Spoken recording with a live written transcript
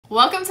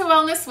Welcome to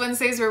Wellness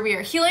Wednesdays, where we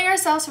are healing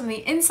ourselves from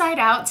the inside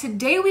out.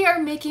 Today we are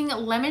making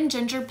lemon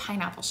ginger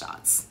pineapple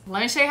shots.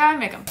 Let me show you how I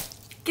make them.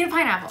 Get a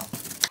pineapple.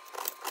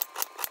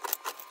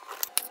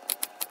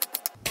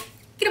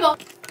 Get a bowl.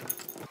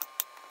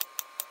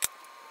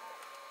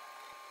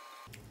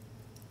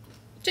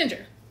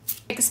 Ginger.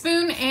 Take a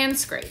spoon and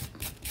scrape.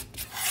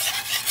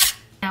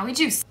 Now we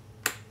juice.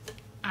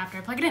 After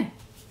I plug it in.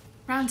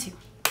 Round two.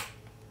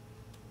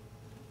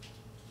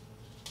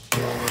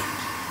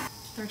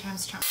 Third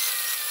time's a charm.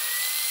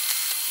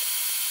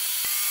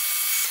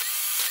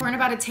 Pour in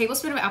about a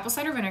tablespoon of apple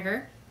cider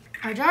vinegar.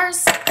 Our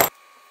jars.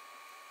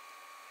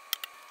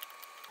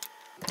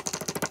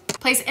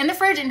 Place in the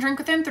fridge and drink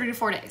within 3 to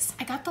 4 days.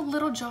 I got the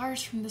little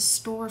jars from the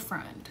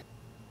storefront.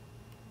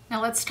 Now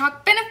let's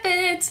talk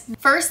benefits.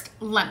 First,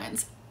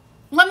 lemons.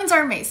 Lemons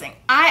are amazing.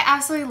 I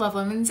absolutely love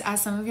lemons,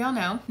 as some of y'all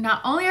know.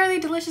 Not only are they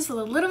delicious with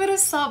a little bit of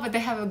salt, but they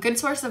have a good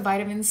source of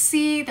vitamin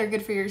C. They're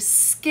good for your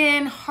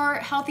skin,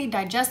 heart, healthy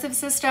digestive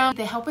system.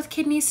 They help with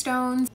kidney stones.